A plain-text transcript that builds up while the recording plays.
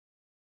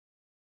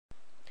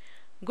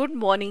Good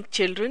morning,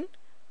 children.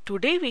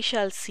 Today we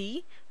shall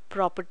see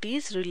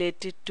properties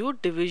related to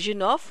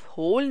division of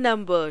whole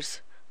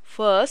numbers.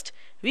 First,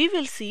 we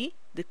will see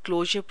the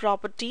closure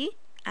property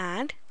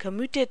and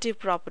commutative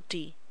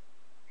property.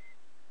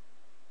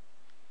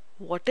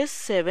 What is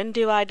 7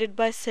 divided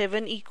by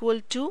 7 equal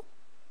to?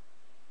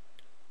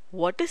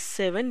 What is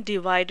 7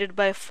 divided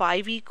by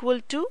 5 equal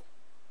to?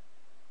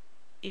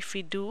 If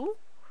we do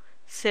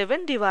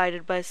 7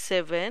 divided by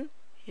 7,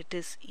 it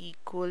is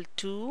equal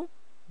to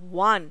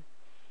 1.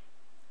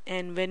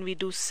 And when we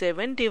do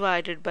 7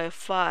 divided by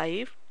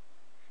 5,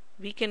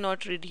 we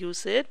cannot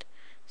reduce it,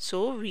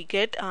 so we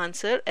get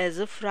answer as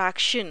a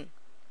fraction.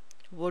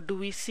 What do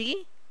we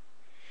see?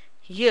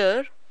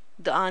 Here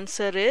the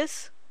answer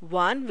is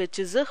 1, which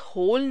is a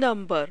whole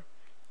number,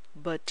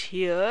 but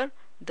here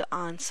the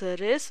answer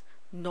is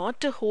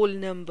not a whole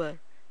number.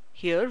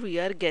 Here we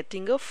are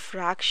getting a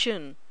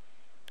fraction.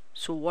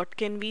 So what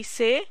can we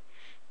say?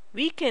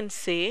 We can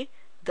say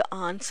the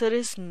answer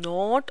is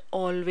not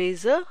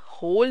always a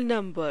whole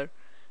number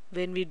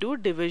when we do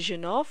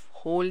division of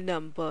whole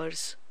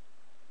numbers.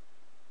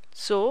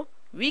 So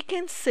we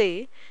can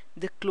say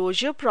the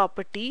closure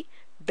property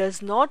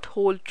does not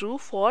hold true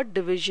for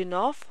division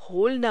of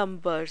whole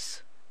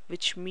numbers,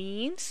 which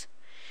means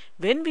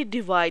when we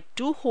divide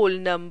two whole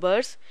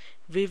numbers,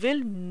 we will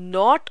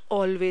not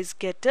always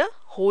get a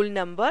whole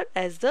number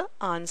as the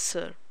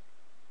answer.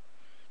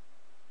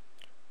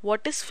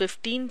 What is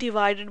 15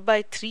 divided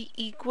by 3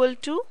 equal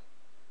to?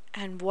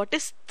 And what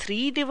is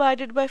 3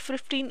 divided by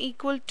 15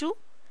 equal to?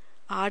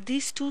 Are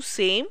these two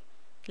same?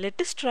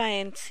 Let us try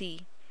and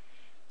see.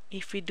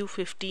 If we do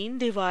 15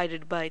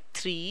 divided by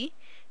 3,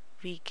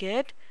 we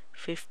get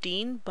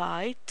 15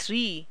 by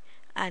 3,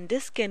 and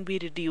this can be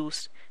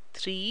reduced.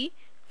 3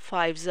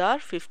 5s are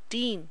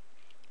 15.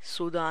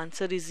 So the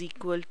answer is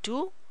equal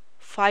to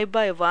 5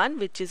 by 1,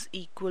 which is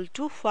equal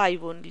to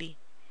 5 only.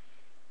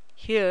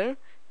 Here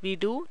we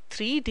do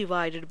 3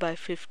 divided by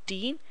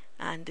 15,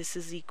 and this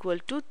is equal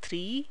to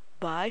 3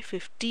 by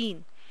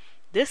 15.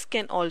 This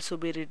can also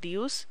be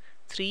reduced.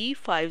 3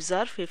 5s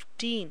are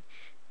 15,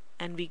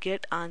 and we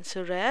get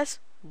answer as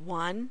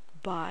 1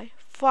 by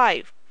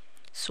 5.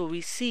 So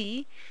we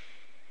see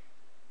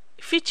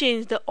if we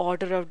change the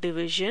order of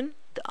division,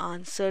 the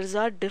answers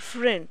are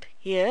different.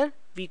 Here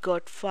we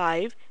got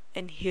 5,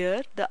 and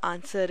here the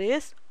answer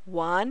is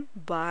 1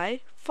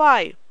 by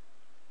 5.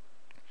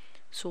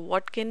 So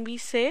what can we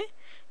say?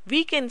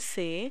 We can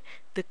say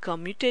the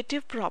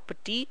commutative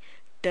property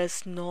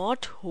does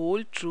not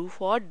hold true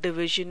for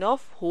division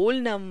of whole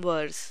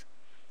numbers,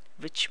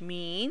 which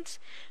means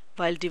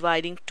while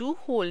dividing two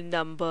whole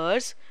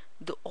numbers,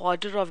 the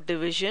order of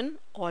division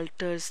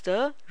alters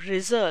the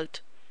result.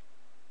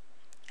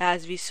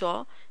 As we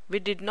saw, we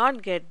did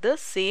not get the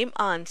same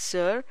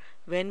answer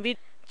when we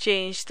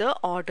changed the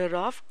order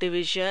of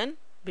division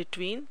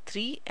between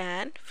 3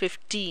 and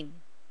 15.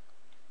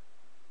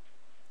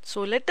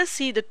 So let us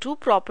see the two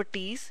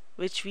properties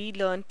which we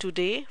learned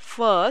today.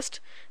 First,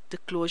 the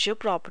closure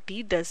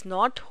property does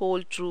not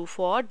hold true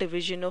for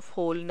division of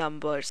whole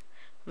numbers,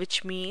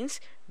 which means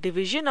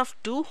division of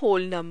two whole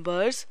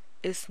numbers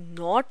is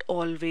not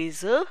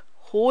always a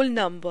whole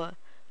number.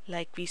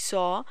 Like we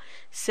saw,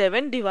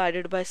 7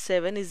 divided by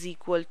 7 is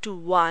equal to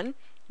 1,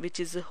 which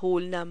is a whole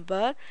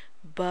number,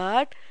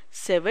 but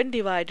 7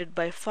 divided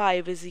by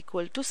 5 is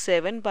equal to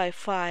 7 by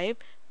 5,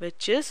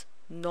 which is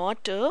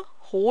not a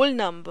whole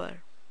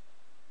number.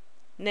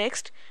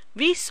 Next,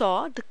 we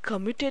saw the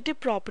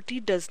commutative property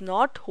does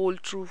not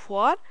hold true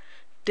for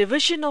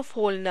division of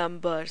whole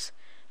numbers,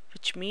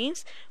 which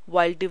means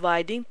while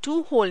dividing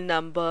two whole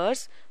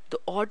numbers, the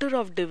order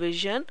of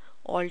division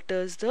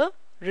alters the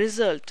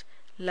result.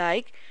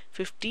 Like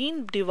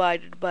 15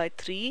 divided by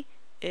 3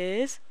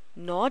 is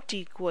not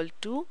equal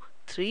to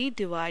 3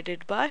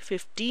 divided by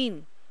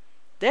 15.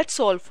 That's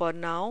all for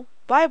now.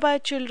 Bye bye,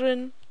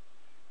 children.